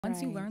Once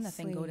you learn the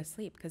thing, go to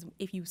sleep, because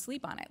if you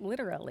sleep on it,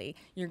 literally,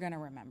 you're going to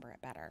remember it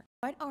better.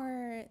 What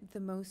are the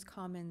most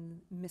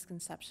common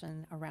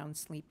misconceptions around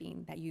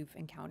sleeping that you've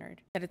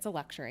encountered? That it's a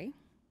luxury,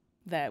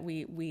 that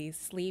we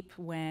sleep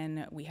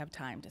when we have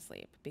time to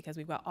sleep, because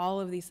we've got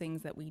all of these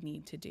things that we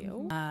need to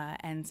do.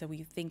 And so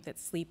we think that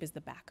sleep is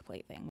the back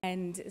plate thing.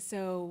 And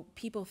so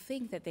people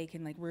think that they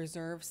can like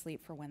reserve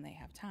sleep for when they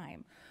have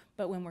time.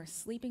 But when we're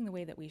sleeping the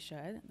way that we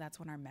should, that's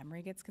when our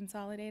memory gets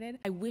consolidated.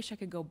 I wish I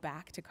could go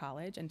back to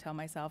college and tell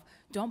myself,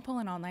 don't pull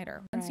an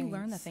all-nighter. Once you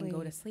learn the thing,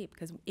 go to sleep,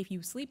 because if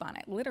you sleep on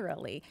it,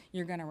 literally,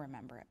 you're going to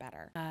remember it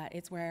better.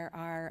 It's where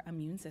our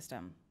immune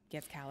system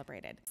gets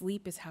calibrated.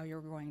 Sleep is how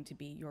you're going to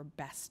be your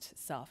best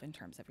self in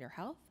terms of your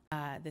health.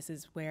 This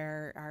is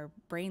where our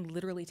brain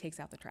literally takes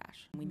out the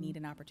trash. We need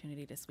an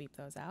opportunity to sweep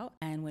those out.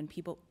 And when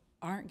people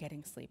aren't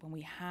getting sleep, when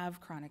we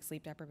have chronic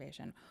sleep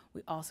deprivation,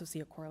 we also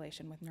see a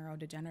correlation with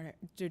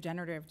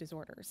neurodegenerative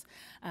disorders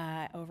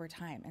over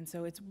time. And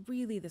so it's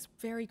really this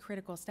very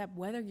critical step,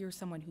 whether you're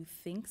someone who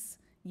thinks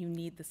you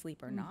need the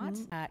sleep or not,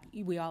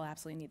 we all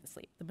absolutely need the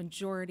sleep. The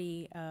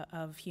majority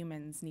of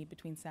humans need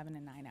between 7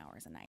 and 9 hours a night.